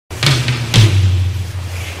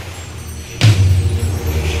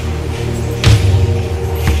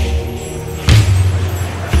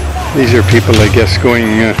These are people, I guess, going,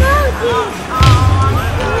 I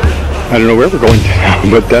don't know where we're going to now,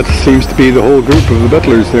 but that seems to be the whole group of the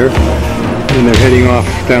Butlers there. And they're heading off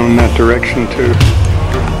down that direction to,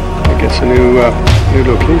 I guess, a new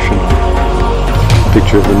location.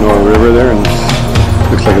 Picture of the Nore River there, and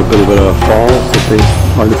looks like a little bit of a fall that they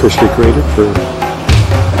artificially created for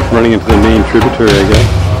running into the main tributary, I guess.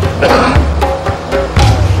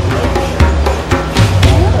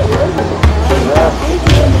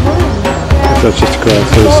 That's just across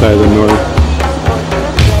the other side of the Nore.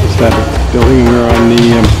 Is that building? We're on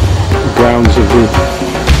the grounds of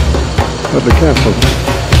the castle.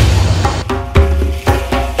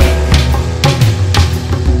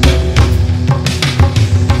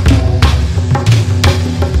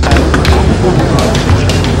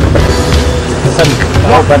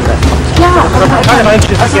 Kind of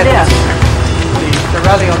anxious to get the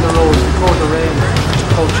rally on the road before the rain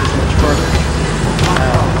approaches much further.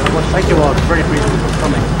 But thank you all very briefly for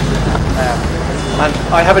coming. And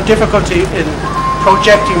I have a difficulty in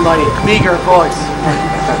projecting my meagre voice.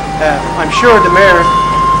 I'm sure the Mayor,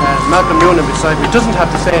 Malcolm Noonan beside me, doesn't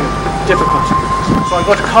have the same difficulty. So I'm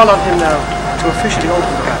going to call on him now to officially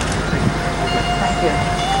open the rally. Thank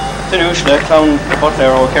you. Usually, Clown,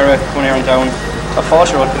 Butler, O'Kerra, Cunair Down, a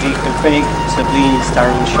Fáilte Rugby, Kilkenny, Sableen,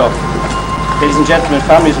 Starren, Shop. Ladies and gentlemen,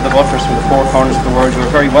 families of the Butlers from the four corners of the world, you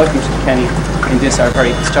are very welcome to Kilkenny in this our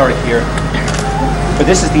very historic year. For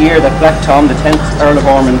this is the year that Black Tom, the 10th Earl of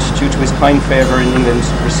Ormond, due to his kind favour in England,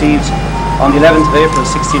 received on the 11th of April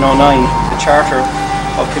 1609 the Charter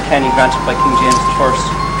of Kilkenny granted by King James I.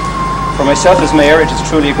 For myself as Mayor, it is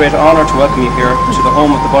truly a great honour to welcome you here to the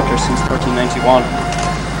home of the Butlers since 1391.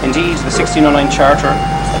 Indeed, the 1609 Charter,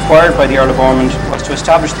 acquired by the Earl of Ormond, was to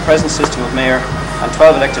establish the present system of Mayor and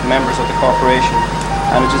 12 elected members of the corporation,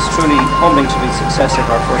 and it is truly humbling to be the successor of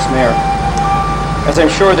our first Mayor. As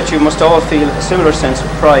I'm sure that you must all feel a similar sense of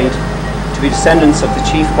pride to be descendants of the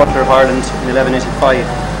chief Butler of Ireland in 1185.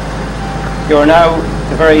 You are now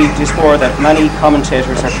the very diaspora that many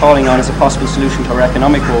commentators are calling on as a possible solution to our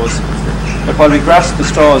economic woes. But while we grasp the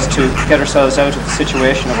straws to get ourselves out of the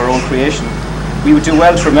situation of our own creation, we would do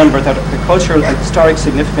well to remember that the cultural and historic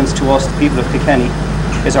significance to us, the people of Kilkenny,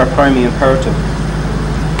 is our primary imperative.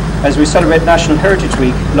 As we celebrate National Heritage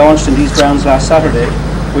Week, launched in these grounds last Saturday,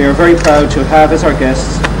 we are very proud to have as our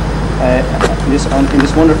guests in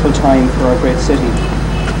this wonderful time for our great city.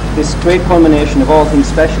 This great culmination of all things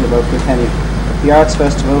special about Kilkenny, the Arts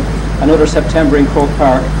Festival, another September in Croke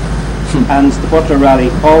Park, and the Butler Rally,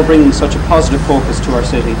 all bringing such a positive focus to our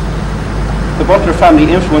city. The Butler family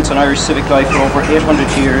influence on Irish civic life for over 800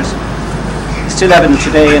 years is still evident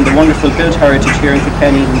today in the wonderful built heritage here in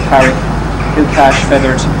Kilkenny, in Carrick, Kilcash,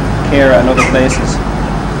 Feathert, Care and other places.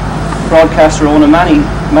 Broadcaster Owen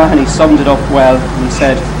Mahoney summed it up well when he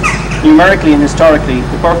said, numerically and historically,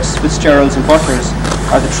 the Burkes, Fitzgeralds and Butlers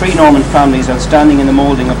are the three Norman families outstanding in the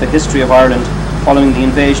moulding of the history of Ireland following the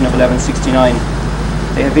invasion of 1169.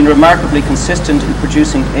 They have been remarkably consistent in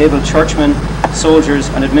producing able churchmen, soldiers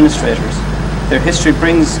and administrators. Their history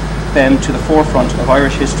brings them to the forefront of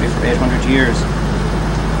Irish history for 800 years.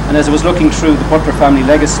 And as I was looking through the Butler family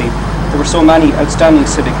legacy, there were so many outstanding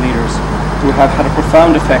civic leaders who have had a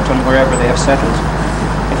profound effect on wherever they have settled.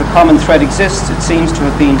 If a common thread exists, it seems to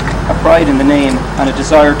have been a pride in the name and a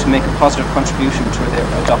desire to make a positive contribution to their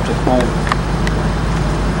adopted home.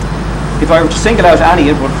 If I were to single out any,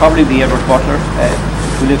 it would probably be Edward Butler,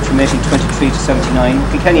 who lived from 1823 to 79, a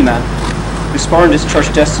Kilkenny man, who spurned his church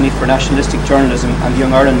destiny for nationalistic journalism and the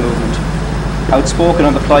Young Ireland movement. Outspoken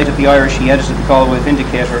on the plight of the Irish, he edited the Galway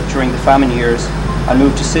Vindicator during the famine years and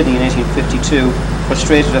moved to Sydney in 1852,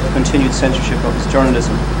 frustrated at the continued censorship of his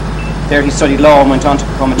journalism. There he studied law and went on to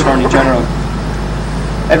become Attorney General.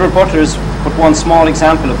 Edward Butler is but one small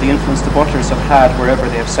example of the influence the Butlers have had wherever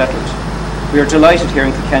they have settled. We are delighted here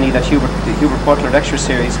in Kilkenny that the Hubert Butler Lecture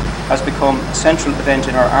Series has become a central event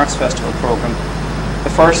in our Arts Festival programme,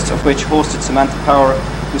 the first of which hosted Samantha Power,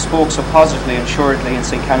 who spoke so positively and assuredly in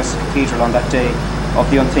St. Canice's Cathedral on that day of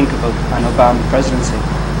the unthinkable and Obama presidency.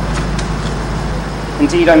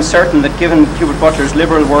 Indeed, I'm certain that given Hubert Butler's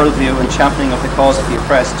liberal worldview and championing of the cause of the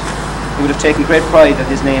oppressed, he would have taken great pride that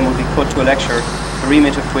his name would be put to a lecture, the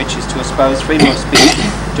remit of which is to espouse freedom of speech,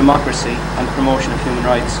 democracy and the promotion of human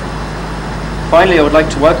rights. Finally, I would like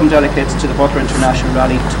to welcome delegates to the Butler International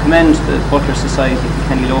Rally, to commend the Butler Society of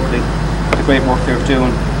Kilkenny locally for the great work they're doing,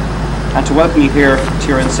 and to welcome you here to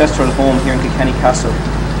your ancestral home here in Kilkenny Castle.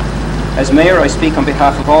 As Mayor, I speak on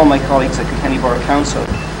behalf of all my colleagues at Kilkenny Borough Council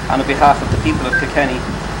and on behalf of the people of Kilkenny.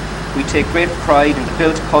 We take great pride in the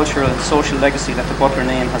built cultural and social legacy that the Butler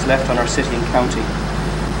name has left on our city and county.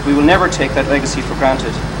 We will never take that legacy for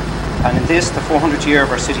granted. And in this, the 400th year of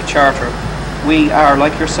our city charter, we are,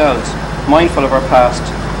 like yourselves, mindful of our past,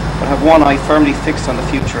 but have one eye firmly fixed on the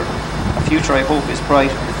future. A future I hope is bright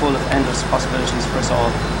and full of endless possibilities for us all.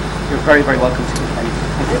 You're very, very welcome to Kilkenny.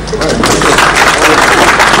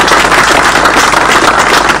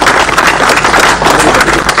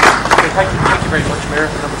 Thank you very much, Mayor.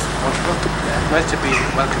 That was wonderful. Nice to be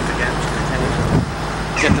welcomed again to Kilkenny.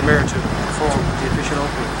 Get the Mayor to perform the official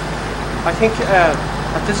opening. I think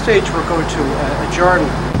at this stage we're going to adjourn.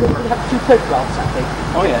 We have 2 photographs, I think.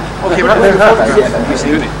 Oh yeah. Okay, we're having photographs.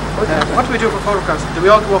 What do we do for photographs? Do we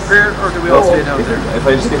all go up here or do we all stay down there? If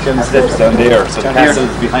I just get you on the steps down there, so the castle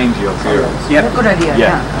is behind you up here. Yeah. Good idea.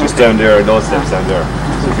 Yeah, just down there, those steps down there.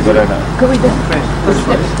 So if you go down there. Can we just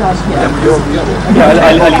put steps down here? Yeah,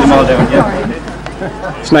 I'll leave them all down.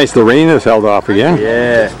 Yeah. It's nice the rain has held off again.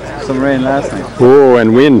 Yeah, some rain last night. Oh,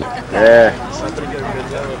 and wind. Yeah.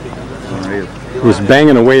 Unreal. It was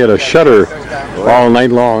banging away at a shutter all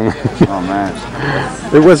night long. Oh man.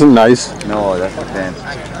 It wasn't nice. No, that's the pain.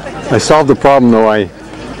 I solved the problem though. I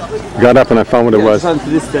got up and I found what it was. Just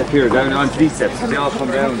onto this step here, down onto these steps. They all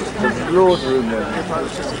come down. There's loads of room there.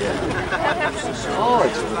 Oh,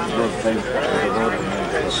 it's loads of time.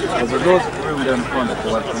 There's loads of room down the front if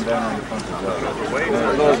you want to come down on the front as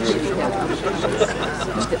well. Loads of room.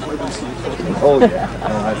 Oh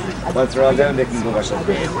yeah. Once they're all down, they can go back up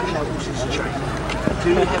there. Do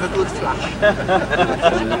you have a good flash?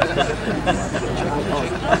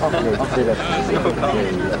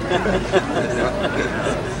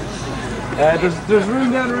 There's room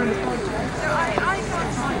down around the front.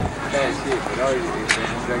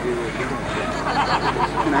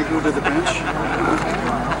 Can I go to the bench?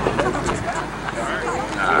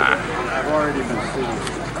 I've already been sitting.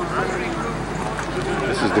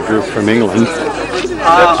 This is the group from England.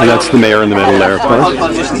 And that's the mayor in the middle there, of course.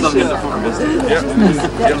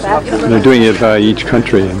 And they're doing it by each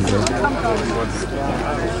country. And,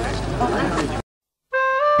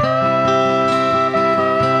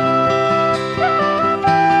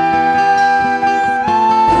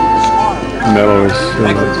 Mello is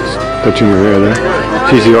touching her hair there.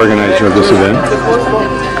 She's the organizer of this event.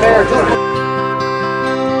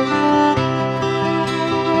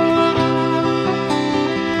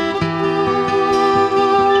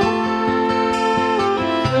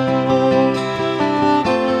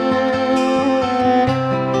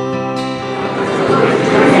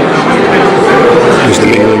 Just the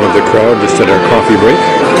mingling of the crowd just at our coffee break.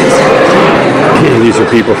 These are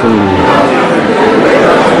people from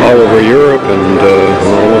all over Europe and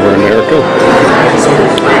all over America.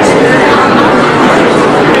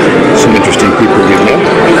 Some interesting people we've met.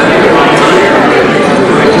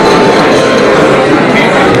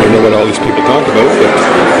 I don't know what all these people talk about, but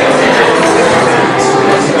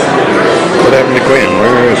what happened to Quinn?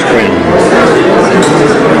 Where is Quinn?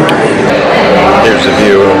 Here's a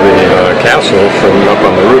view of the castle from up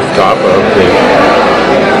on the rooftop of the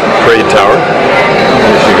parade tower.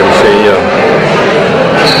 As you can see,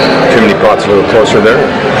 chimney pot's a little closer there.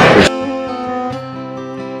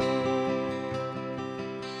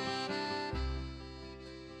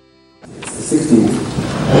 It's the 16th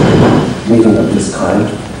meeting of this kind,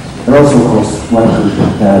 and also, of course, welcome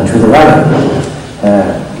to the rally.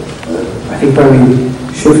 I think when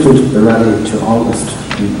we shifted the rally to August,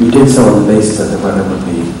 we did so on the basis that the weather would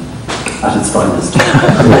be at its finest.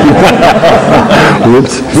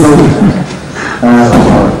 Whoops.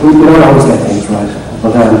 We don't always get things right,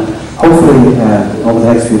 but hopefully over the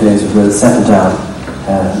next few days it will settle down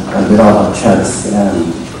and we'll all have a chance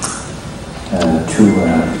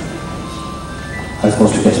I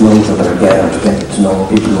suppose, to get to know each other again and to get to know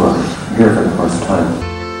people who are here for the first time.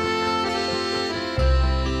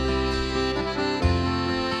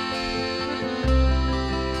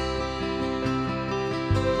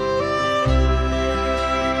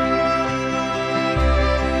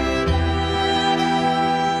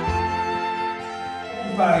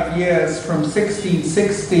 Years from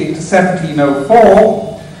 1660 to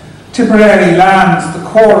 1704, Tipperary lands, the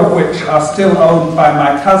core of which are still owned by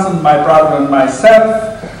my cousin, my brother and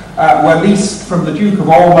myself, were leased from the Duke of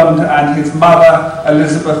Ormond and his mother,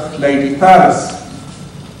 Elizabeth Lady Thurles.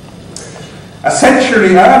 A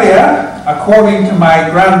century earlier, according to my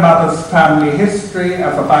grandmother's family history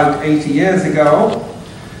of about 80 years ago,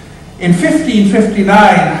 in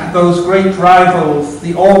 1559, those great rivals,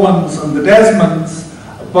 the Ormonds and the Desmonds,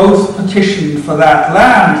 both petitioned for that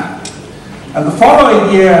land. And the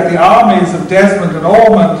following year, the armies of Desmond and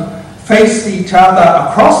Ormond faced each other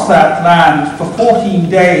across that land for 14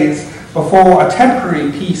 days before a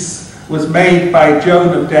temporary peace was made by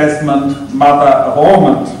Joan of Desmond, mother of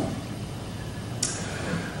Ormond.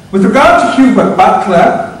 With regard to Hubert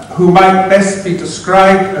Butler, who might best be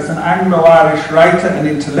described as an Anglo-Irish writer and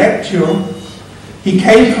intellectual, he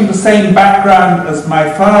came from the same background as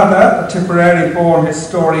my father, the Tipperary-born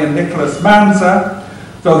historian Nicholas Manza,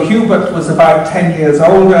 though Hubert was about 10 years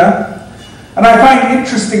older. And I find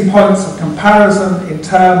interesting points of comparison in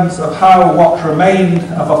terms of how what remained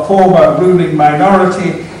of a former ruling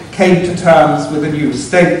minority came to terms with a new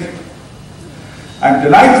state. I'm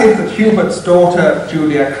delighted that Hubert's daughter,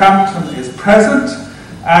 Julia Crampton, is present,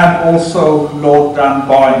 and also Lord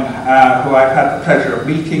Dunboyne, who I've had the pleasure of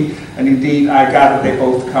meeting, and indeed I gather they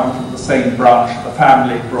both come from the same branch of the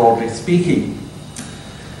family, broadly speaking.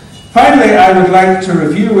 Finally, I would like to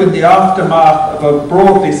review in the aftermath of a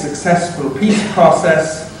broadly successful peace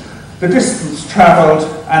process the distance travelled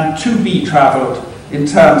and to be travelled in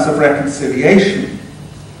terms of reconciliation.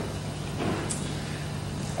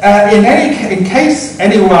 In case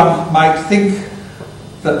anyone might think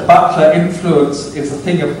that Butler influence is a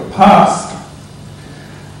thing of the past,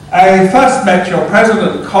 I first met your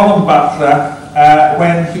president, Colin Butler,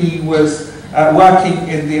 when he was working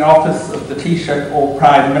in the office of the Taoiseach or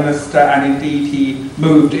Prime Minister, and indeed he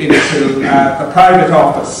moved into the private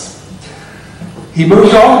office. He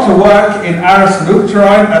moved on to work in Aris and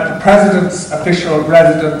Uachtaráin at the President's official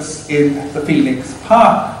residence in the Phoenix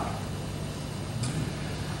Park.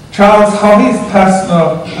 Charles Honney's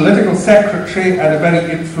personal political secretary, and a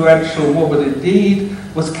very influential woman indeed,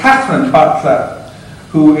 was Catherine Butler,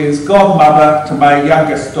 who is godmother to my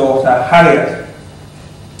youngest daughter, Harriet.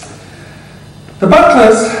 The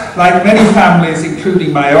Butlers, like many families,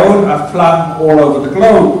 including my own, are flung all over the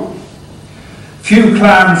globe. Few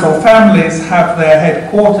clans or families have their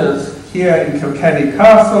headquarters here in Kilkenny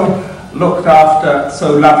Castle, looked after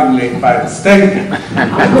so lovingly by the state.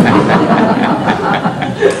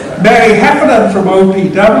 Mary Heffernan from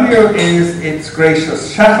OPW is its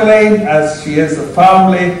gracious chatelaine, as she is of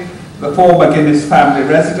Farmley, the former Guinness family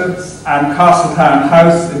residence, and Castletown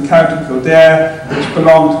House in County Kildare, which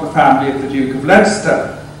belonged to the family of the Duke of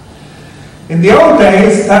Leinster. In the old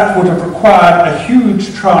days, that would have required a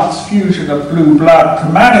huge transfusion of blue blood to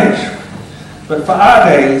manage, but for our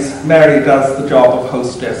days, Mary does the job of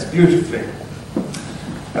hostess beautifully.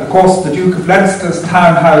 And of course, the Duke of Leinster's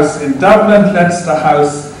townhouse in Dublin, Leinster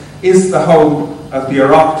House, is the home of the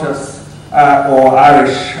Oireachtas, or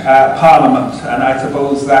Irish Parliament, and I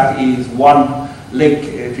suppose that is one link,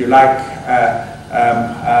 if you like,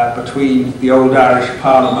 between the old Irish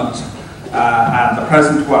Parliament and the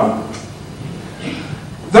present one.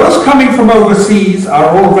 Those coming from overseas are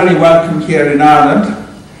all very welcome here in Ireland,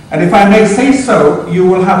 and if I may say so, you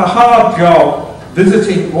will have a hard job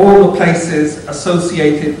visiting all the places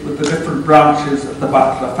associated with the different branches of the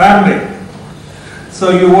Butler family.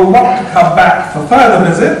 So you will want to come back for further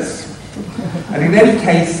visits, and in any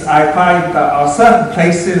case, I find there are certain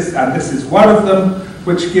places, and this is one of them,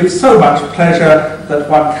 which give so much pleasure that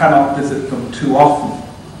one cannot visit them too often.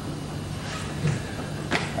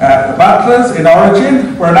 The Butlers, in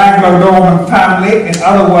origin, were an Anglo-Norman family, in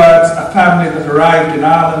other words, a family that arrived in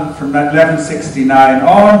Ireland from 1169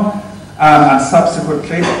 on, and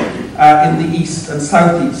subsequently in the east and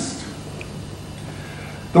southeast.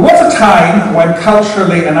 There was a time when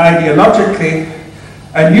culturally and ideologically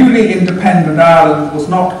a newly independent Ireland was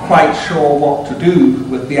not quite sure what to do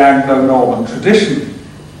with the Anglo-Norman tradition.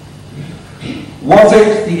 Was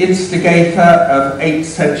it the instigator of 8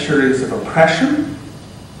 centuries of oppression?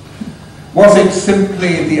 Was it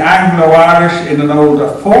simply the Anglo-Irish in an older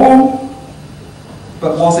form?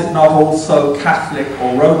 But was it not also Catholic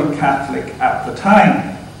or Roman Catholic at the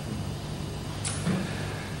time?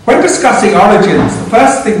 When discussing origins, the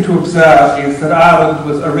first thing to observe is that Ireland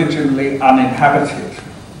was originally uninhabited.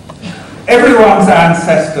 Everyone's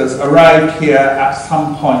ancestors arrived here at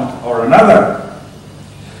some point or another.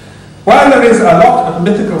 While there is a lot of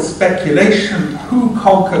mythical speculation who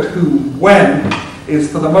conquered whom when,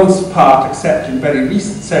 is for the most part, except in very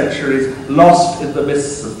recent centuries, lost in the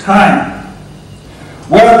mists of time.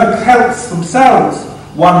 Were the Celts themselves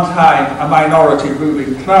one time a minority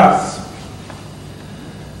ruling class?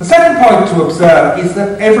 The second point to observe is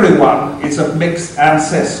that everyone is of mixed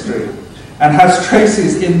ancestry and has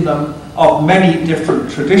traces in them of many different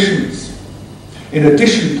traditions, in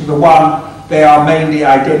addition to the one they are mainly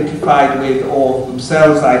identified with or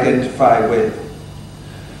themselves identify with.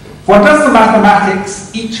 If one does the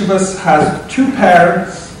mathematics, each of us has 2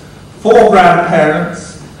 parents, 4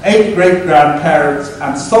 grandparents, 8 great-grandparents,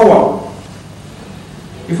 and so on.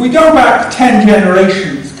 If we go back 10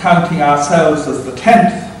 generations, counting ourselves as the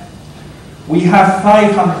 10th, we have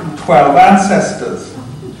 512 ancestors.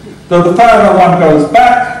 Though the further one goes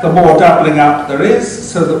back, the more doubling up there is,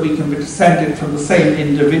 so that we can be descended from the same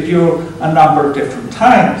individual a number of different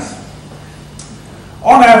times.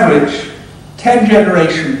 On average, 10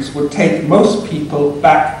 generations would take most people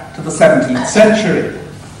back to the 17th century.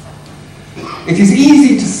 It is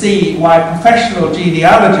easy to see why professional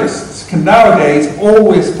genealogists can nowadays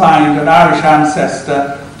always find an Irish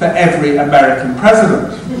ancestor for every American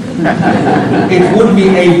president. It would be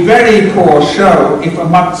a very poor show if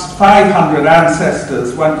amongst 500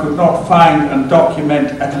 ancestors one could not find and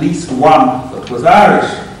document at least one that was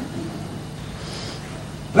Irish.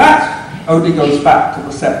 That only goes back to the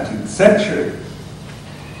 17th century.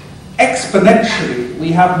 Exponentially,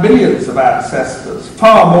 we have millions of ancestors,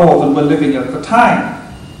 far more than were living at the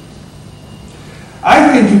time.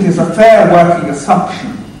 I think it is a fair working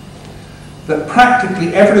assumption that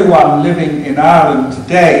practically everyone living in Ireland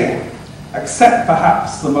today, except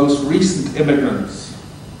perhaps the most recent immigrants,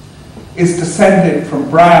 is descended from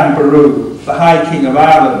Brian Boru, the High King of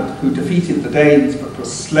Ireland, who defeated the Danes but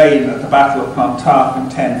was slain at the Battle of Clontarf in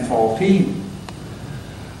 1014.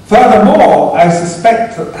 Furthermore, I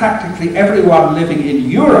suspect that practically everyone living in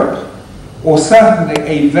Europe, or certainly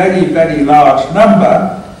a very, very large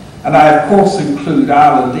number, and I of course include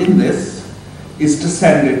Ireland in this, is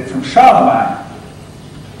descended from Charlemagne.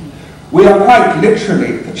 We are quite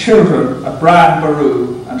literally the children of Brian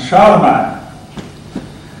Boru and Charlemagne.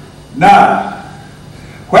 Now,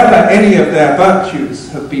 whether any of their virtues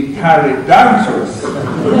have been carried down to us,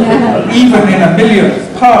 even in a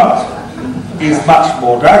millionth part, is much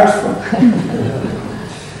more doubtful.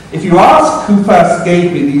 If you ask who first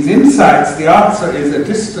gave me these insights, the answer is a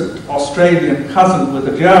distant Australian cousin with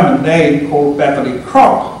a German name called Beverly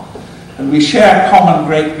Kropp, and we share common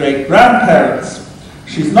great-great-grandparents.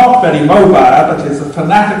 She's not very mobile, but is a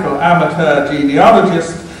fanatical amateur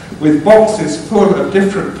genealogist with boxes full of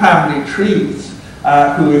different family trees,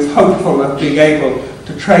 who is hopeful of being able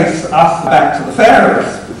to trace us back to the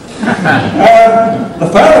pharaohs. The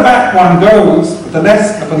further back one goes, the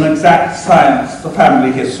less of an exact science the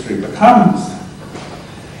family history becomes.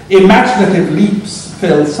 Imaginative leaps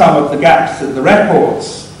fill some of the gaps in the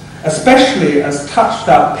records, especially as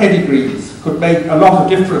touched-up pedigrees could make a lot of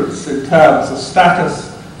difference in terms of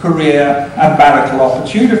status, career, and marital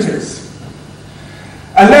opportunities.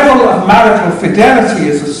 A level of marital fidelity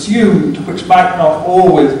is assumed which might not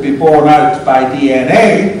always be borne out by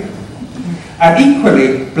DNA, and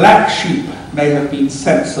equally, black sheep may have been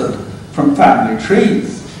censored from family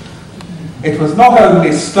trees. It was not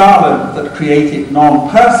only Stalin that created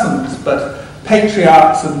non-persons, but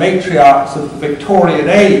patriarchs and matriarchs of the Victorian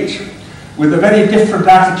age, with a very different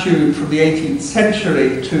attitude from the 18th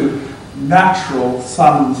century to natural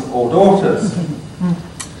sons or daughters.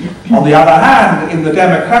 On the other hand, in the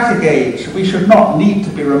democratic age, we should not need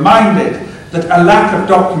to be reminded that a lack of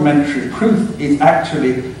documentary proof is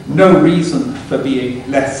actually no reason for being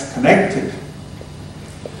less connected.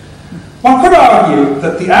 One could argue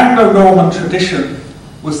that the Anglo-Norman tradition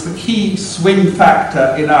was the key swing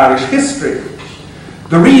factor in Irish history,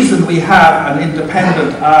 the reason we have an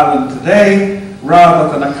independent Ireland today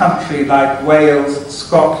rather than a country like Wales,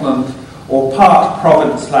 Scotland, or part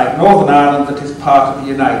province like Northern Ireland that is part of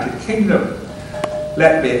the United Kingdom.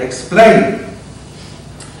 Let me explain.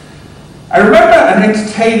 I remember an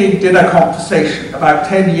entertaining dinner conversation about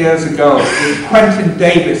 10 years ago with Quentin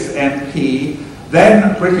Davis MP,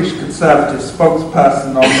 then British Conservative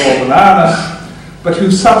spokesperson on Northern Ireland, but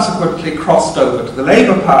who subsequently crossed over to the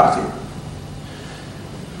Labour Party.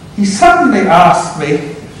 He suddenly asked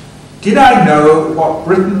me, did I know what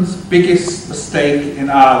Britain's biggest mistake in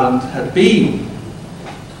Ireland had been?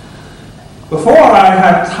 Before I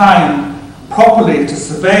had time properly to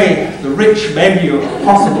survey the rich menu of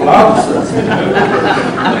possible answers,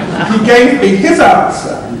 he gave me his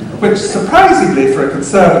answer, which surprisingly for a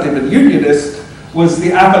Conservative and Unionist was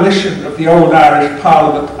the abolition of the old Irish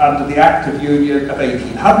Parliament under the Act of Union of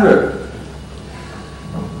 1800.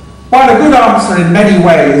 While a good answer in many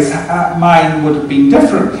ways, mine would have been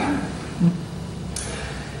different.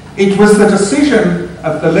 It was the decision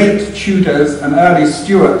of the late Tudors and early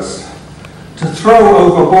Stuarts to throw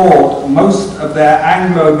overboard most of their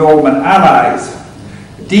Anglo-Norman allies,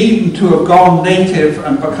 deemed to have gone native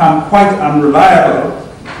and become quite unreliable,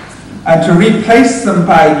 and to replace them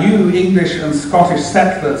by new English and Scottish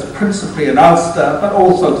settlers, principally in Ulster, but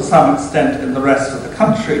also to some extent in the rest of the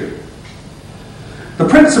country. The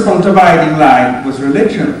principal dividing line was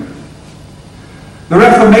religion. The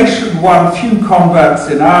Reformation won few converts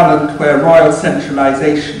in Ireland where royal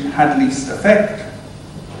centralisation had least effect.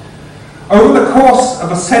 Over the course of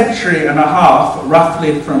a century and a half,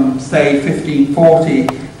 roughly from, say, 1540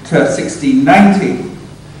 to to 1690.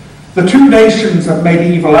 The two nations of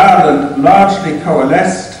medieval Ireland largely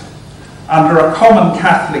coalesced under a common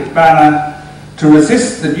Catholic banner to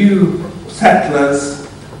resist the new settlers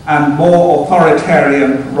and more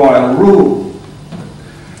authoritarian royal rule.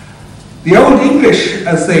 The Old English,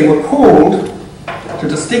 as they were called, to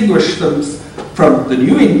distinguish them from the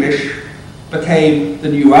New English, became the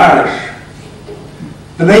New Irish.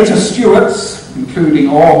 The later Stuarts, including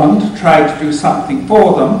Ormond, tried to do something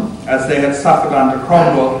for them, as they had suffered under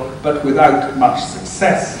Cromwell, but without much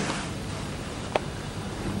success.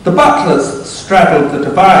 The Butlers straddled the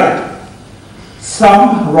divide,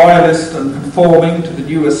 some royalist and conforming to the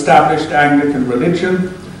new established Anglican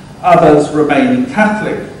religion, others remaining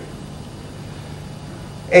Catholic.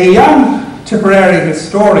 A young Tipperary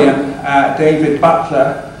historian, David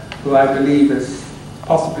Butler, who I believe is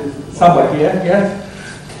possibly somewhere here, yes?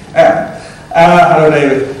 Hello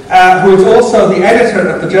David, who is also the editor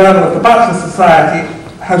of the Journal of the Butler Society,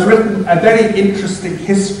 has written a very interesting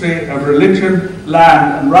history of religion,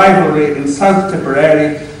 land and rivalry in South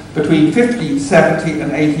Tipperary between 1570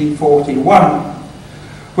 and 1841,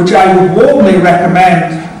 which I would warmly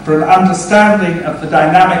recommend for an understanding of the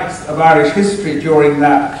dynamics of Irish history during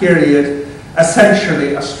that period,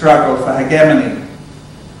 essentially a struggle for hegemony.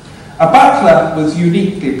 A Butler was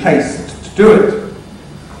uniquely placed to do it.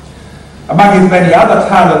 Among his many other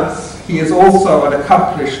talents, he is also an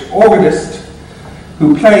accomplished organist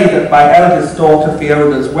who played at my eldest daughter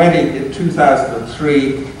Fiona's wedding in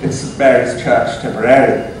 2003 in St Mary's Church,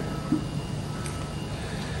 Tipperary.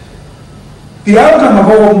 The earldom of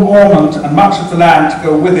Ormond and much of the land to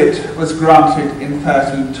go with it was granted in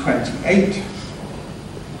 1328.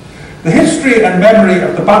 The history and memory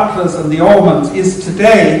of the Butlers and the Ormonds is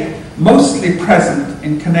today mostly present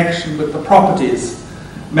in connection with the properties,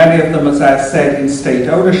 many of them, as I said, in state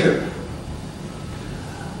ownership.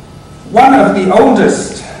 One of the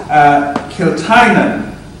oldest,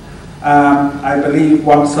 Kiltynan, I believe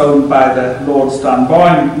once owned by the Lords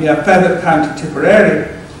Dunboyne, near Feather, County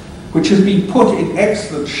Tipperary, which has been put in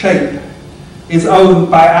excellent shape, is owned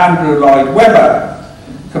by Andrew Lloyd Webber,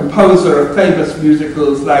 composer of famous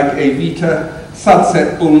musicals like Evita,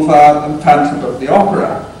 Sunset Boulevard and Phantom of the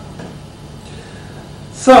Opera.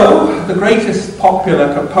 So, the greatest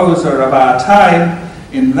popular composer of our time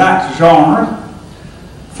in that genre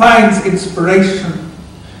finds inspiration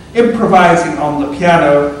improvising on the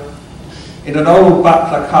piano in an old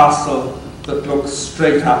Butler castle that looks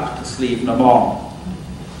straight up to Slievenamon.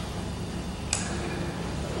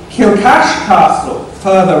 Kilcash Castle,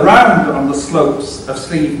 further round on the slopes of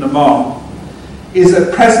Slievenamon, is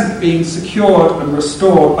at present being secured and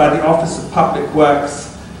restored by the Office of Public Works,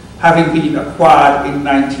 having been acquired in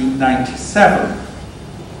 1997.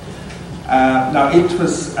 Now, it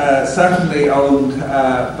was certainly owned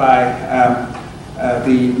by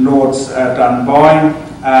the Lords Dunboyne,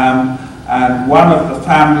 and one of the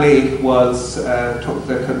family took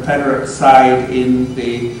the Confederate side in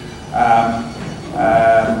the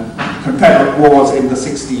Confederate Wars in the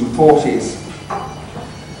 1640s.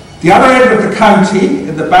 The other end of the county,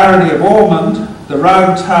 in the barony of Ormond, the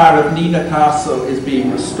round tower of Nina Castle is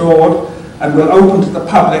being restored and will open to the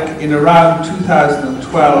public in around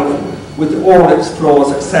 2012 with all its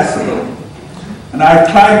floors accessible. And I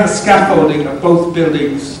climbed the scaffolding of both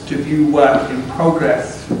buildings to view work in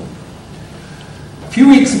progress. A few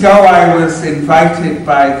weeks ago I was invited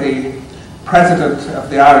by the President of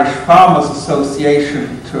the Irish Farmers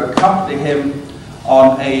Association to accompany him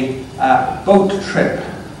on a boat trip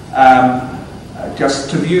just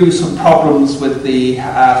to view some problems with the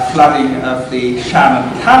flooding of the Shannon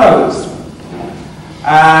Callows.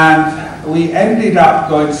 And we ended up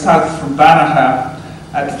going south from Banagher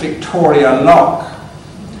at Victoria Loch.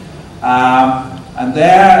 And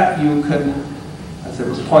there you can, as it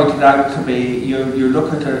was pointed out to me, you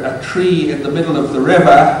look at a tree in the middle of the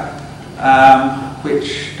river,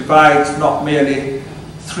 which divides not merely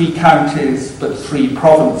 3 counties but 3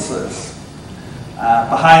 provinces.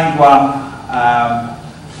 Behind one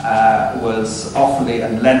was Offaly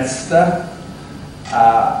and Leinster.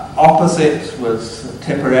 Opposite was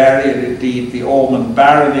Tipperary, and indeed the Ormond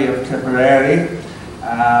barony of Tipperary,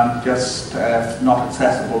 just not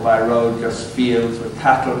accessible by road, just fields with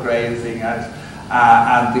cattle grazing,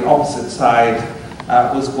 and the opposite side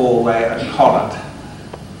was Galway and Connaught.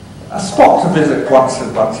 A spot to visit once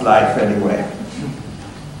in one's life, anyway.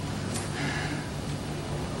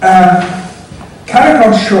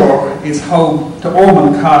 Carrick-on-Shore is home to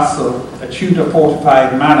Ormond Castle, a Tudor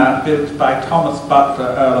fortified manor built by Thomas Butler,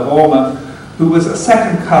 Earl of Ormond, who was a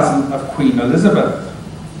second cousin of Queen Elizabeth.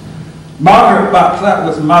 Margaret Butler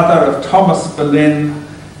was mother of Thomas Boleyn,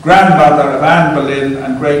 grandmother of Anne Boleyn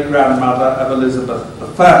and great-grandmother of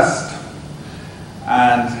Elizabeth I.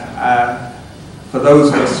 And for those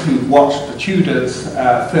of us who've watched the Tudors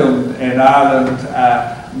filmed in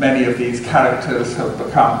Ireland, many of these characters have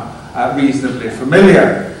become reasonably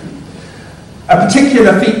familiar. A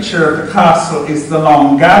particular feature of the castle is the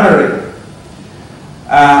long gallery.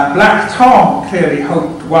 Black Tom clearly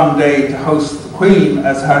hoped one day to host the Queen,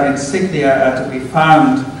 as her insignia are to be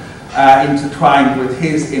found intertwined with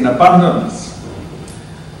his in abundance.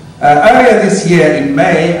 Earlier this year in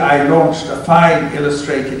May, I launched a fine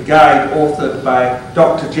illustrated guide authored by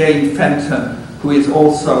Dr. Jane Fenton, who is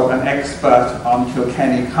also an expert on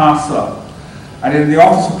Kilkenny Castle. And in the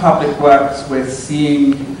Office of Public Works, we're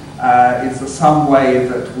seeing is there some way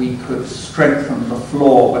that we could strengthen the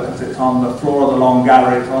floor, because it's on the floor of the long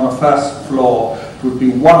gallery, it's on the first floor. It would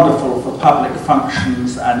be wonderful for public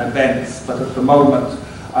functions and events, but at the moment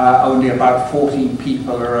only about 14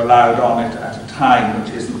 people are allowed on it at a time,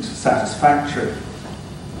 which isn't satisfactory.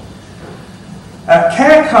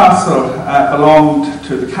 Cahir Castle belonged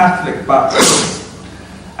to the Catholic Butlers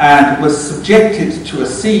and was subjected to a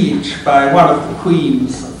siege by one of the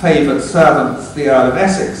Queen's favoured servants, the Earl of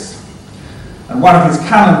Essex. And one of his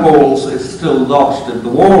cannonballs is still lodged in the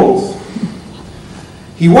walls.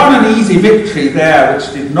 He won an easy victory there,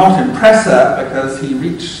 which did not impress her, because he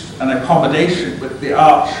reached an accommodation with the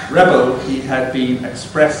arch rebel he had been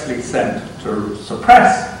expressly sent to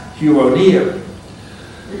suppress, Hugh O'Neill.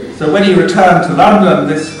 So when he returned to London,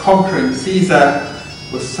 this conquering Caesar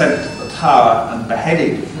was sent to the Tower and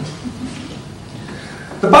beheaded.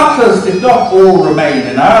 The Butlers did not all remain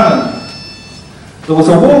in Ireland. There was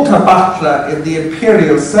a Walter Butler in the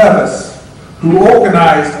imperial service who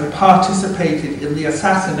organised and participated in the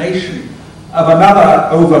assassination of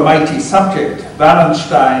another overmighty subject,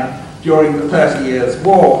 Wallenstein, during the 30 Years'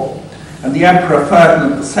 War, and the Emperor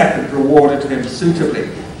Ferdinand II rewarded him suitably.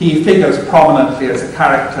 He figures prominently as a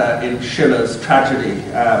character in Schiller's tragedy,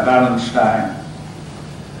 Wallenstein.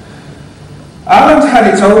 Ireland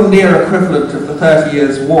had its own near equivalent of the 30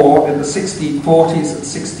 Years' War in the 1640s and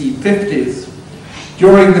 1650s,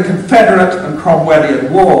 during the Confederate and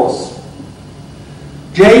Cromwellian Wars.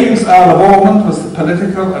 James, Earl of Ormond, was the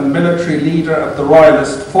political and military leader of the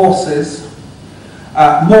Royalist forces,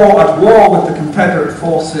 more at war with the Confederate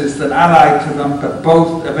forces than allied to them, but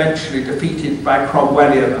both eventually defeated by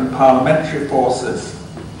Cromwellian and parliamentary forces.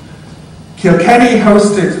 Kilkenny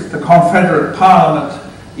hosted the Confederate Parliament,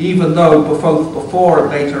 even though both before and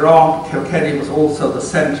later on, Kilkenny was also the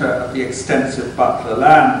centre of the extensive Butler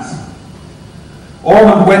lands.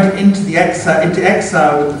 Ormond went into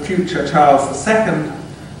exile with the future Charles II,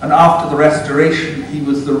 and after the Restoration, he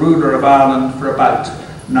was the ruler of Ireland for about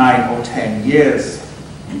 9 or 10 years.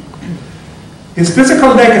 His physical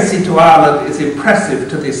legacy to Ireland is impressive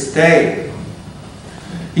to this day.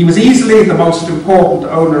 He was easily the most important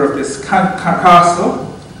owner of this castle,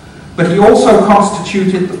 but he also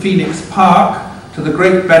constituted the Phoenix Park to the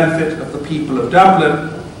great benefit of the people of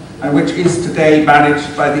Dublin, and which is today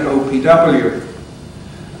managed by the OPW.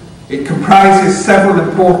 It comprises several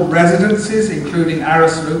important residences, including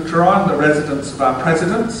Aris Luteron, the residence of our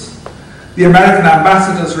presidents, the American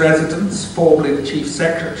ambassador's residence, formerly the chief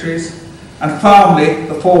secretary's, and finally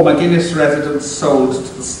the former Guinness residence sold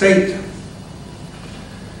to the state.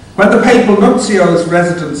 When the papal nuncio's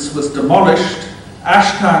residence was demolished,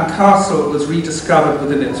 Ashtown Castle was rediscovered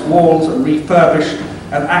within its walls and refurbished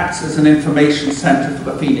and acts as an information centre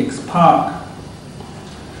for the Phoenix Park.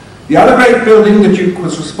 The other great building the Duke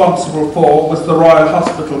was responsible for was the Royal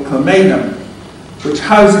Hospital Kilmainham, which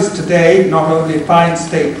houses today not only fine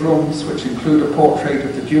state rooms which include a portrait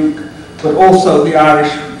of the Duke, but also the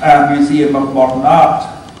Irish Museum of Modern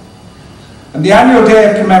Art. And the annual day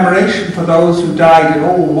of commemoration for those who died in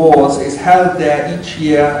all wars is held there each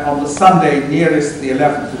year on the Sunday nearest the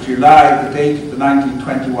 11th of July, the date of the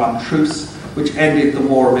 1921 truce, which ended the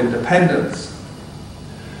War of Independence.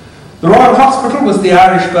 The Royal Hospital was the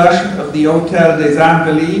Irish version of the Hôtel des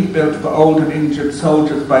Invalides, built for old and injured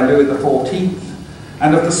soldiers by Louis XIV,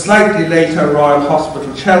 and of the slightly later Royal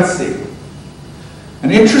Hospital Chelsea.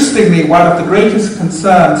 And interestingly, one of the greatest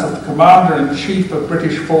concerns of the Commander-in-Chief of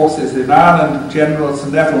British forces in Ireland, General Sir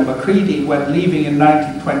Neville Macready, when leaving in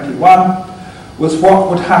 1921, was what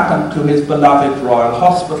would happen to his beloved Royal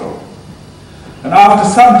Hospital. And after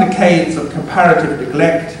some decades of comparative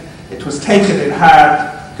neglect, it was taken in hand,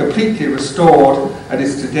 completely restored, and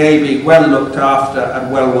is today being well looked after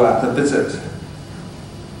and well worth a visit.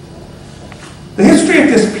 The history of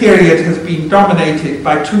this period has been dominated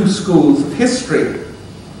by two schools of history,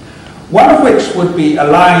 one of which would be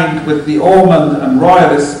aligned with the Ormond and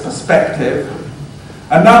Royalist perspective,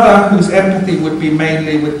 Another whose empathy would be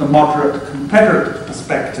mainly with the moderate Confederate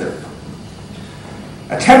perspective.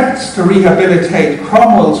 Attempts to rehabilitate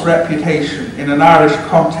Cromwell's reputation in an Irish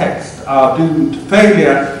context are doomed to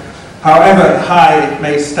failure, however high it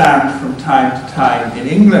may stand from time to time in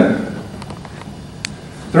England.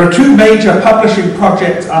 There are two major publishing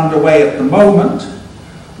projects underway at the moment.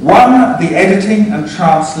 One, the editing and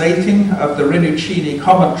translating of the Rinuccini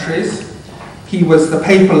commentaries. He was the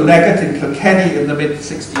papal legate in Kilkenny in the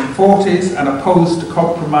mid-1640s and opposed to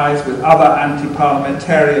compromise with other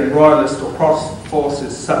anti-parliamentarian royalist or Protestant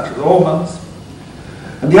forces such as Ormonds.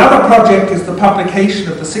 And the other project is the publication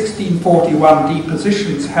of the 1641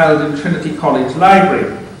 depositions held in Trinity College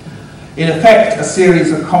Library. In effect, a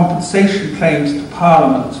series of compensation claims to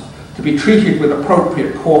Parliament to be treated with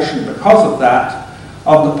appropriate caution because of that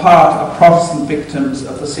on the part of Protestant victims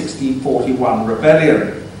of the 1641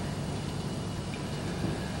 rebellion.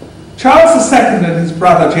 Charles II and his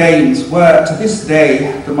brother James were, to this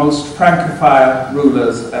day, the most Francophile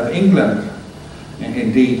rulers of England,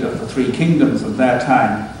 indeed of the three kingdoms of their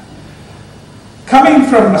time. Coming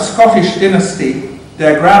from a Scottish dynasty,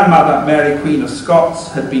 their grandmother, Mary Queen of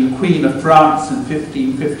Scots, had been Queen of France in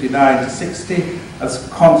 1559-60 as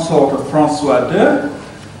consort of Francois II,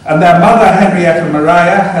 and their mother, Henrietta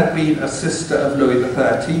Maria, had been a sister of Louis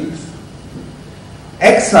XIII.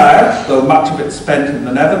 Exiled, though much of it spent in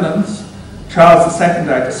the Netherlands, Charles II,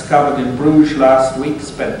 I discovered in Bruges last week,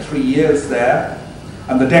 spent 3 years there,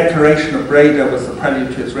 and the Declaration of Breda was the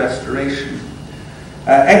prelude to his restoration.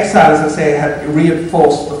 Exile, as I say, had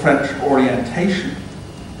reinforced the French orientation.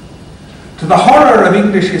 To the horror of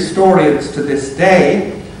English historians to this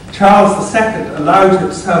day, Charles II allowed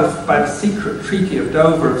himself by the secret Treaty of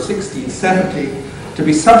Dover of 1670 to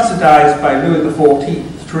be subsidised by Louis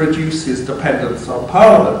XIV to reduce his dependence on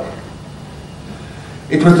Parliament.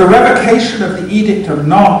 It was the revocation of the Edict of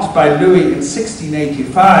Nantes by Louis in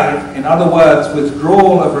 1685, in other words,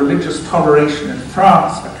 withdrawal of religious toleration in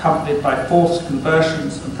France, accompanied by forced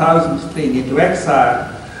conversions and thousands fleeing into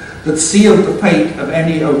exile, that sealed the fate of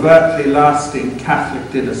any overtly lasting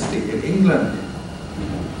Catholic dynasty in England.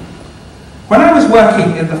 When I was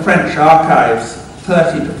working in the French archives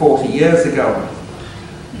 30 to 40 years ago,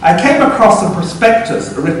 I came across a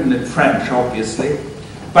prospectus, written in French obviously,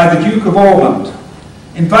 by the Duke of Ormond,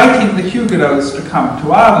 inviting the Huguenots to come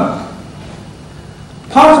to Ireland.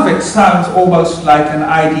 Part of it sounds almost like an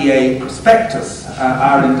IDA prospectus.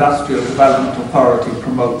 Our Industrial Development Authority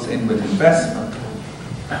promotes inward investment.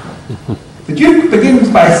 The Duke begins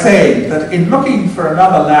by saying that in looking for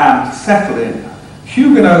another land to settle in,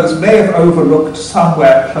 Huguenots may have overlooked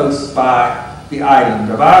somewhere close by the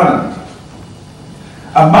island of Ireland.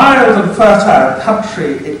 A mild and fertile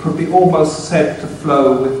country, it could be almost said to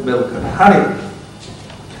flow with milk and honey.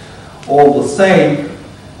 All the same,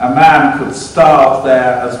 a man could starve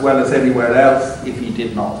there as well as anywhere else if he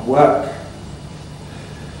did not work.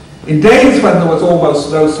 In days when there was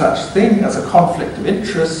almost no such thing as a conflict of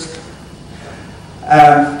interest,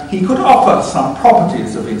 he could offer some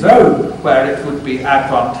properties of his own where it would be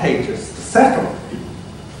advantageous to settle.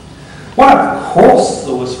 While of course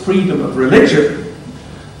there was freedom of religion,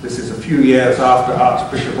 this is a few years after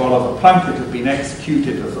Archbishop Oliver Plunkett had been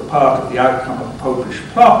executed as a part of the outcome of the Popish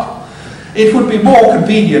plot, it would be more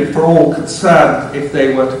convenient for all concerned if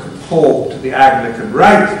they were to conform to the Anglican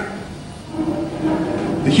rite.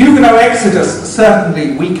 The Huguenot exodus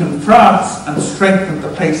certainly weakened France and strengthened the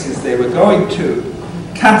places they were going to,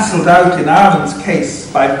 cancelled out in Ireland's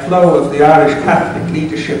case by flow of the Irish Catholic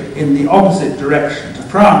leadership in the opposite direction to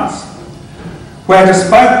France, where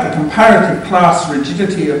despite the comparative class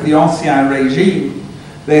rigidity of the Ancien Regime,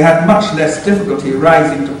 they had much less difficulty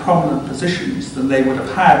rising to prominent positions than they would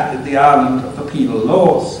have had in the Ireland of the penal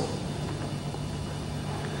laws.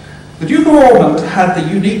 The Duke of Ormond had the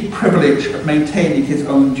unique privilege of maintaining his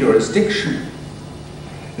own jurisdiction.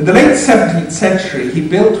 In the late 17th century, he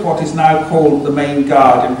built what is now called the Main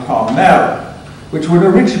Guard in Clonmel, which would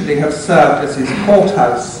originally have served as his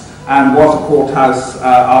courthouse and was a courthouse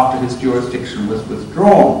after his jurisdiction was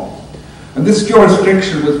withdrawn. And this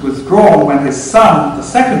jurisdiction was withdrawn when his son, the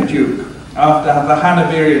second Duke, after the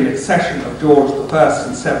Hanoverian accession of George I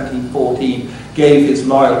in 1714, gave his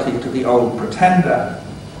loyalty to the old pretender.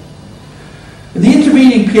 In the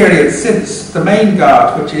intervening period since, the Main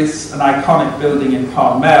Guard, which is an iconic building in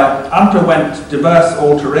Clonmel, underwent diverse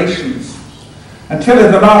alterations until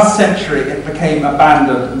in the last century it became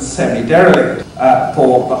abandoned and semi-derelict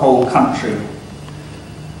for the whole country.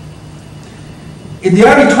 In the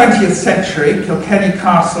early 20th century, Kilkenny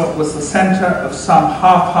Castle was the centre of some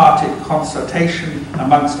half-hearted consultation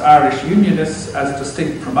amongst Irish Unionists as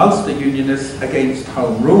distinct from Ulster Unionists against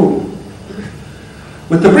Home Rule.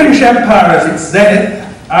 With the British Empire as its zenith,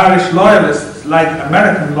 Irish loyalists, like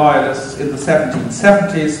American loyalists in the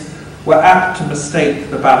 1770s, were apt to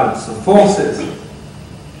mistake the balance of forces.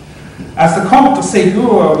 As the Comte de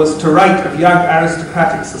Ségur was to write of young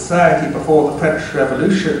aristocratic society before the French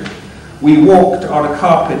Revolution, we walked on a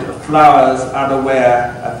carpet of flowers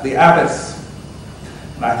unaware of the abyss.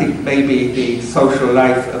 And I think maybe the social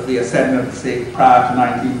life of the ascendancy prior to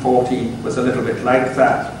 1914 was a little bit like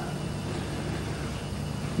that.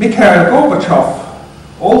 Mikhail Gorbachev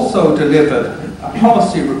also delivered a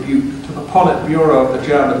policy rebuke to the Politburo of the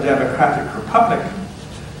German Democratic Republic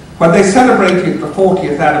when they celebrated the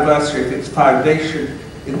 40th anniversary of its foundation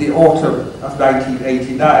in the autumn of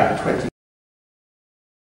 1989.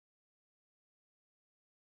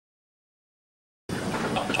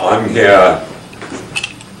 I'm here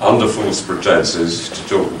under false pretenses to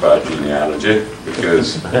talk about genealogy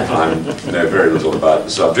because I know very little about the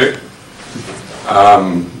subject.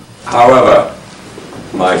 However,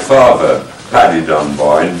 my father, Paddy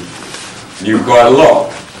Dunboyne, knew quite a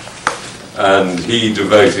lot, and he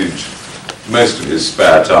devoted most of his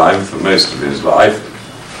spare time for most of his life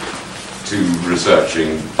to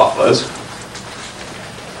researching butlers,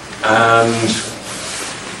 and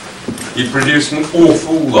he produced an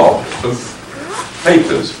awful lot of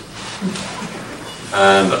papers.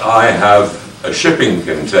 And I have a shipping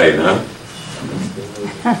container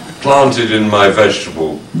planted in my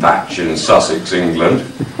vegetable patch in Sussex, England,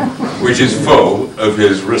 which is full of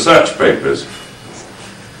his research papers.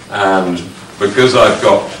 And because I've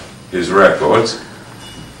got his records,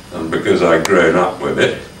 and because I've grown up with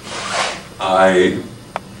it, I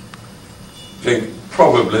think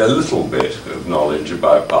probably a little bit of knowledge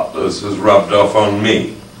about butlers has rubbed off on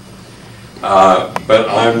me. But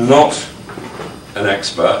I'm not an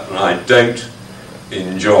expert, and I don't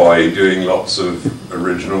enjoy doing lots of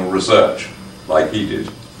original research like he did.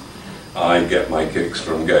 I get my kicks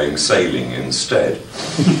from going sailing instead.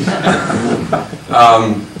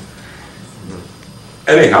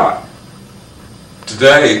 Anyhow,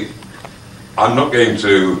 today I'm not going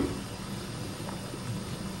to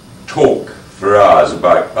talk for hours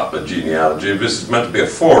about butler genealogy. This is meant to be a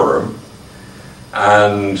forum,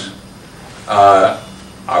 and I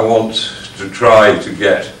want to try to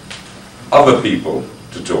get other people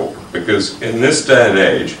to talk, because in this day and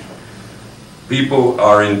age people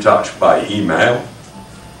are in touch by email,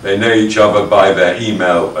 they know each other by their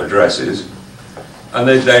email addresses, and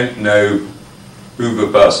they don't know who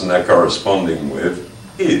the person they're corresponding with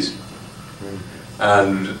is.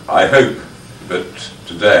 And I hope that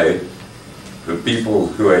today the people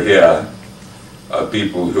who are here are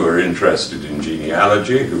people who are interested in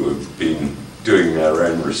genealogy, who have been doing their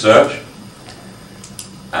own research,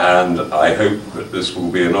 and I hope that this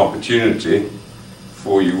will be an opportunity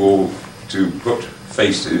for you all to put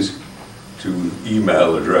faces to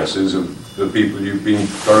email addresses of the people you've been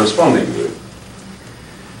corresponding with.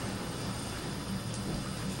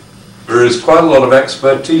 There is quite a lot of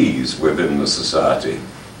expertise within the society.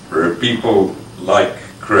 There are people like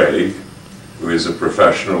Craig, who is a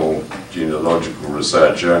professional genealogical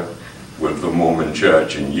researcher with the Mormon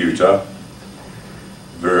Church in Utah.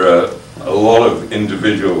 There are a lot of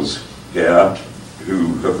individuals here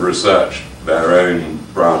who have researched their own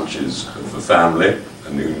branches of the family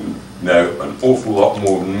and who know an awful lot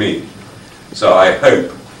more than me. So I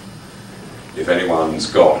hope if anyone's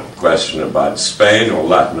got a question about Spain or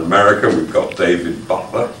Latin America, we've got David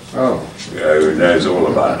Butler, who knows all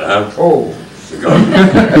about that. We've got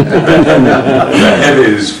the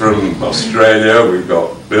Headies from Australia, we've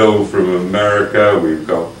got Bill from America, we've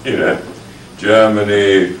got,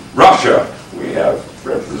 Germany, Russia we have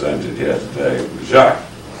represented here today, Jacques.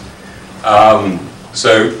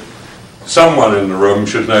 So someone in the room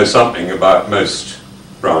should know something about most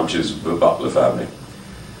branches of the Butler family.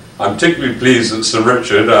 I'm particularly pleased that Sir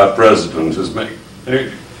Richard, our president, has made...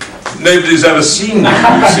 Nobody's ever seen you,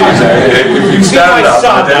 if you stand up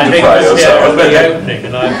and identify yourself. The opening,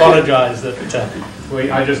 and I apologise that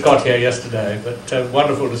I just got here yesterday, but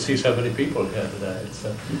wonderful to see so many people here today. It's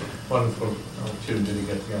a wonderful opportunity to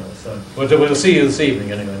get together. So we'll see you this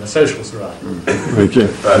evening anyway, in the social Rally. Thank you.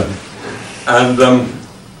 And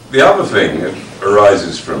the other thing that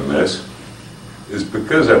arises from this is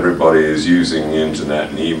because everybody is using the internet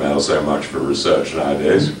and email so much for research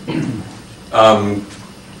nowadays,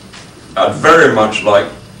 I'd very much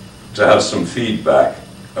like to have some feedback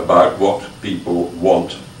about what people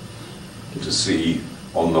want to see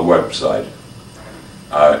on the website.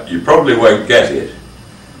 You probably won't get it,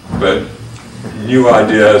 but new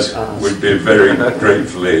ideas would be very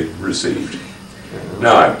gratefully received.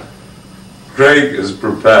 Now, Craig has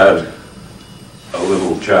prepared a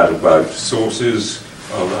little chat about sources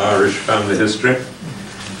on Irish family history.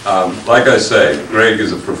 Like I say, Craig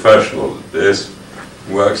is a professional at this,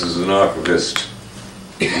 works as an archivist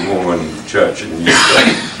in the Mormon Church in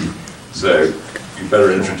Utah. So you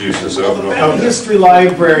better introduce yourself. Family History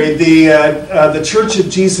Library, the Church of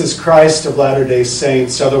Jesus Christ of Latter-day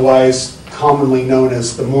Saints, otherwise commonly known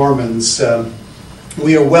as the Mormons,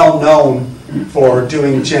 we are well known for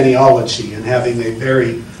doing genealogy and having a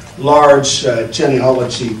very large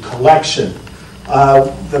genealogy collection.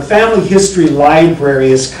 The Family History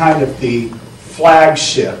Library is kind of the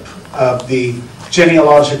flagship of the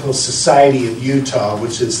Genealogical Society of Utah,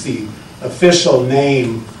 which is the official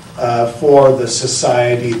name for the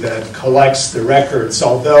society that collects the records,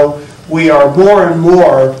 although we are more and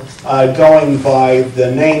more going by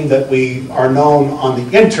the name that we are known on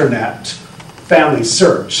the internet, Family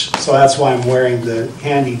Search. So that's why I'm wearing the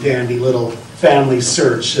handy-dandy little Family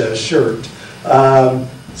Search shirt,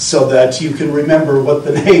 so that you can remember what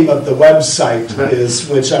the name of the website is,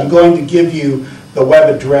 which I'm going to give you the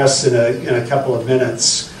web address in a couple of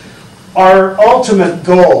minutes. Our ultimate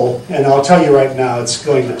goal, and I'll tell you right now, it's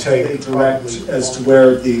going to take direct as to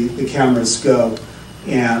where the cameras go,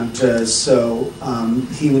 and so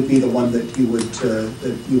he would be the one that you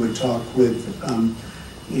would talk with,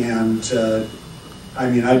 and I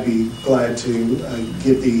mean, I'd be glad to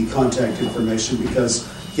give the contact information, because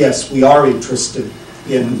yes, we are interested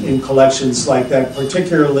in collections like that,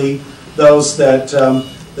 particularly those that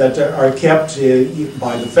are kept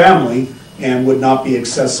by the family and would not be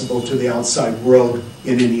accessible to the outside world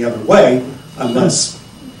in any other way, unless,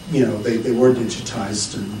 you know, they were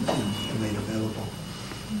digitized and made available.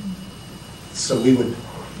 So we would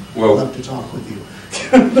love to talk with you.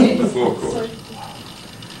 The forecourt.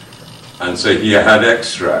 And so he had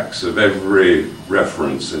extracts of every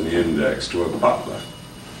reference in the index to a butler.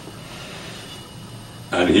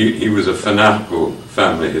 And he was a fanatical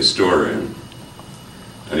family historian,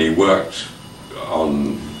 and he worked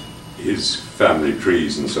on his family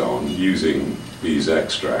trees and so on using these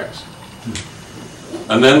extracts.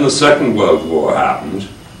 And then the Second World War happened,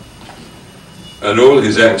 and all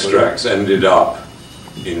his extracts ended up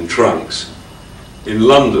in trunks in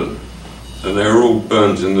London, and they were all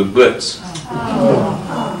burnt in the Blitz.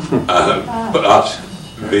 But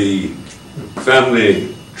the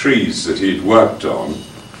family trees that he'd worked on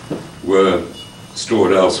were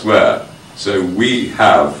stored elsewhere. So we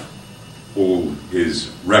have all his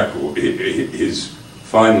record, his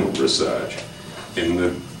final research in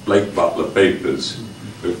the Blake Butler papers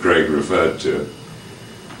that Craig referred to,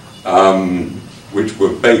 which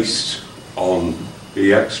were based on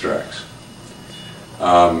the extracts.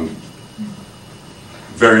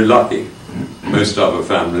 Very lucky. Most other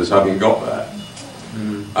families haven't got that.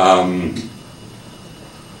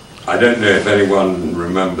 I don't know if anyone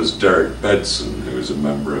remembers Derek Bedson, who was a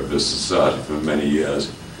member of this society for many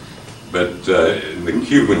years, but in the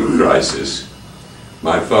Cuban crisis,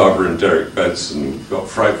 my father and Derek Bedson got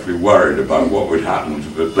frightfully worried about what would happen to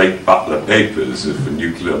the Blake Butler papers if a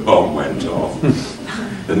nuclear bomb went off.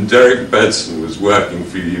 And Derek Bedson was working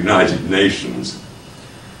for the United Nations,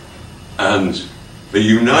 and the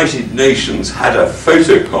United Nations had a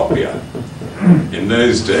photocopier. In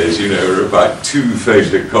those days, you know, there were about 2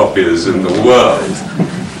 photocopiers in the world.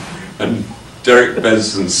 And Derek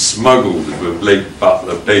Bedson smuggled the Blake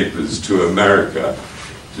Butler papers to America,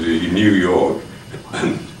 to New York,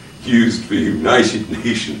 and used the United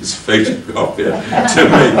Nations photocopier to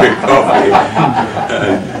make a copy,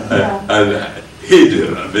 and hid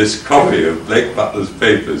this copy of Blake Butler's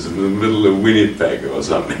papers in the middle of Winnipeg or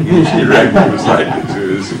something. She reckoned it was likely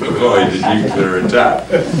to avoid a nuclear attack.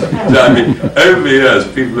 So, I mean, over the years,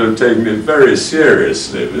 people have taken it very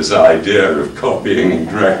seriously, this idea of copying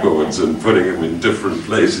records and putting them in different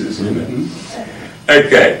places, you know.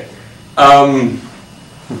 Okay.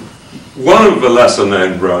 One of the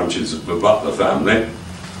lesser-known branches of the Butler family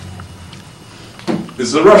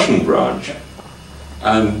is the Russian branch.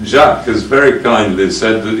 And Jacques has very kindly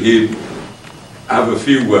said that he'd have a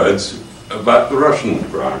few words about the Russian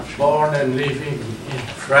branch. Born and living in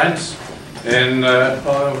France and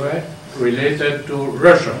related to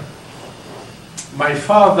Russia. My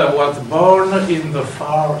father was born in the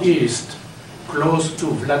Far East, close to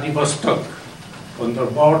Vladivostok, on the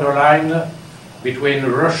borderline between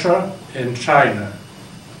Russia and China,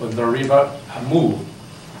 on the river Amur.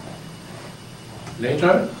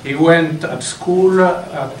 Later, he went at school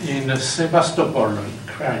in Sebastopol,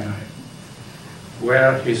 Ukraine.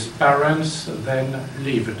 where his parents then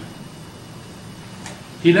lived.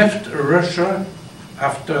 He left Russia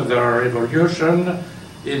after the revolution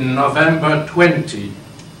in November 20,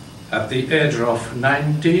 at the age of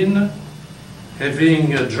 19,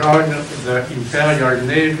 having joined the Imperial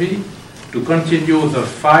Navy to continue the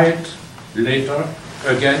fight later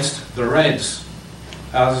against the Reds,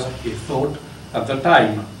 as he thought at the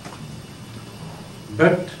time.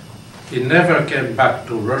 But he never came back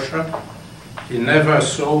to Russia. He never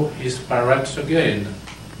saw his parents again.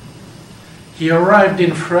 He arrived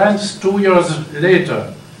in France 2 years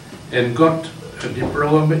later and got a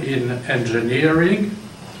diploma in engineering.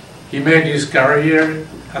 He made his career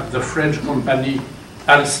at the French company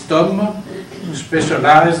Alstom,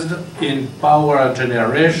 specialized in power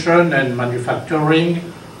generation and manufacturing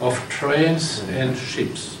of trains and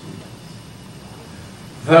ships.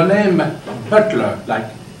 The name Butler, like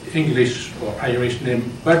English or Irish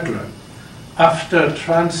name Butler, after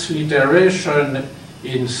transliteration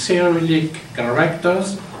in Cyrillic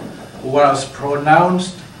characters, was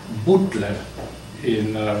pronounced Butler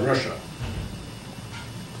in Russia.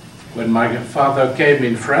 When my father came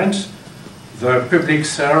in France, the public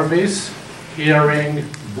service, hearing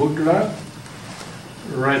Butler,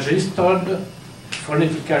 registered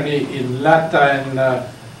phonetically in Latin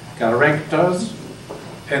characters,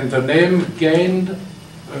 and the name gained a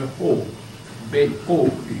O,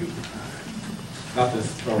 B-O-U. That's the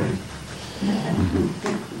story.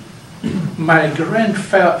 My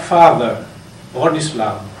grandfather,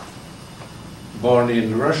 Bronislaw, born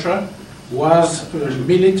in Russia, was a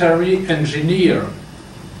military engineer.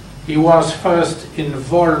 He was first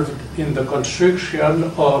involved in the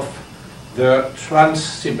construction of the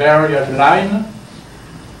Trans-Siberian Line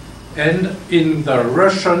and in the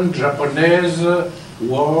Russian-Japanese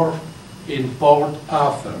war in Port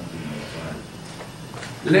Arthur.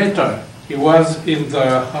 Later, he was in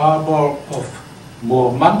the harbor of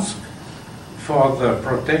Murmansk for the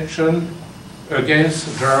protection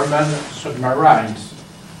against German submarines.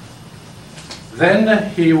 Then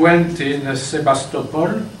he went in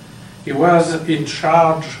Sebastopol. He was in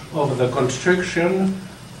charge of the construction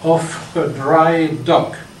of a dry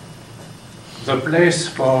dock, the place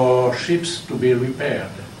for ships to be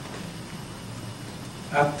repaired.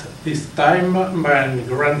 At this time, my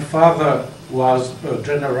grandfather was a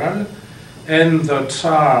general, and the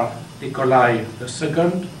Tsar Nikolai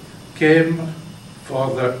II came for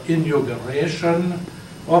the inauguration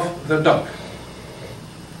of the dock.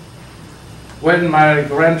 When my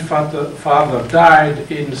grandfather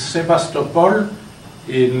died in Sebastopol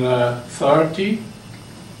in 30,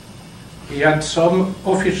 he had some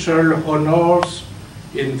official honors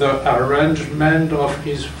in the arrangement of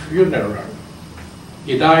his funeral.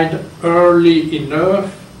 He died early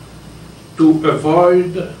enough to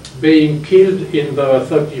avoid being killed in the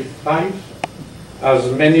 35,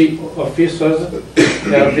 as many officers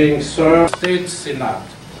were being served state senate,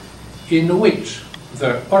 in which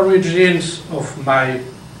the origins of my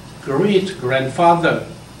great-grandfather,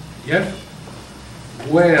 Jeff,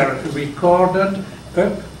 were recorded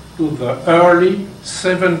up to the early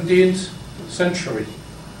 17th century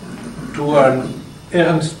to an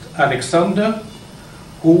Ernst Alexander,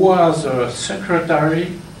 who was a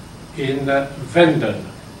secretary in Venden,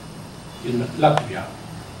 in Latvia,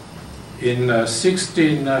 in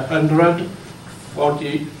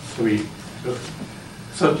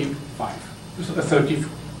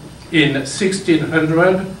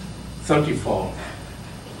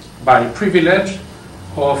by privilege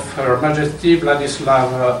of Her Majesty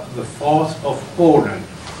Władysław IV of Poland.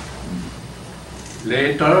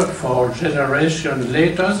 Later, for generations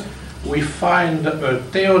later, we find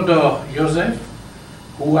Theodore Joseph,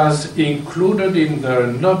 who was included in the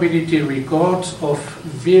nobility records of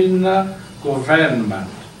Vilna government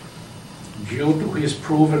due to his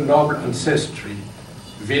proven noble ancestry.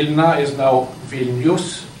 Vilna is now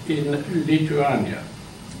Vilnius in Lithuania.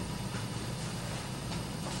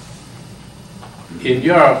 In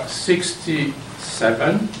year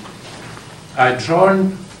 67, I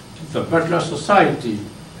joined the Butler Society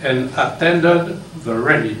and attended the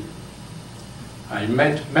rally. I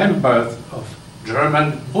met members of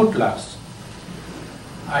German butlers.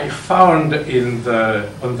 I found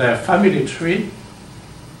on their family tree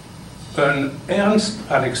an Ernst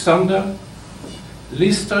Alexander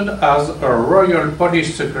listed as a royal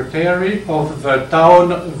Polish secretary of the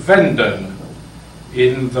town Venden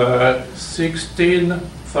in the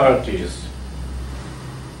 1630s.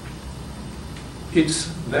 It's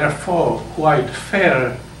therefore quite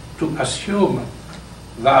fair to assume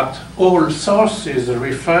that all sources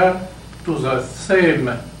refer to the same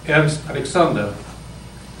Ernst Alexander.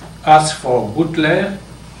 as for Butler,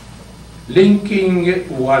 linking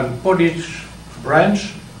one Polish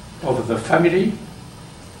branch of the family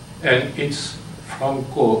and its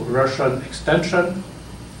Franco-Russian extension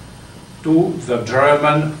to the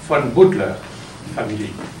German von Butler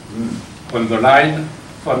family on the line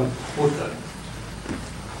von Butler.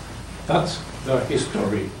 That's the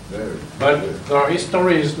history. But the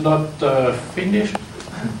history is not finished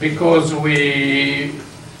because we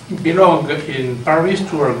belong in Paris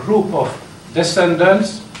to a group of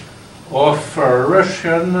descendants of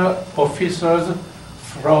Russian officers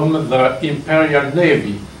from the Imperial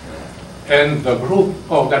Navy. And the group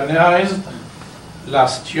organized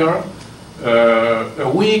last year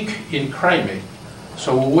a week in Crimea.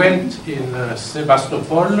 So we went in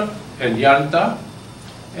Sebastopol and Yalta,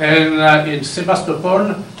 and in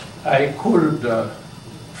Sebastopol I could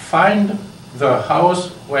find the house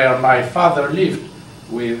where my father lived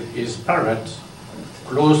with his parents,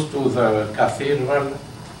 close to the Cathedral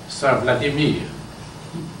Saint Vladimir.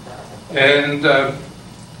 And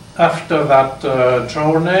after that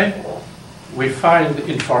journey, we find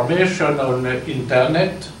information on the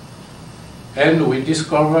internet, and we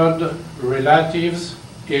discovered relatives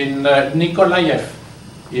in Nikolaev,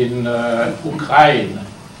 in Ukraine.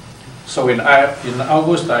 So in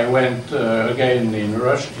August I went again in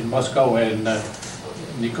Moscow and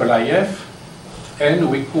Nikolaev,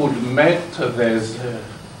 and we could meet these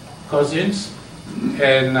cousins,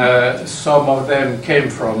 and some of them came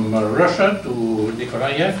from Russia to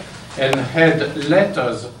Nikolaev and had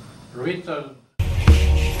letters written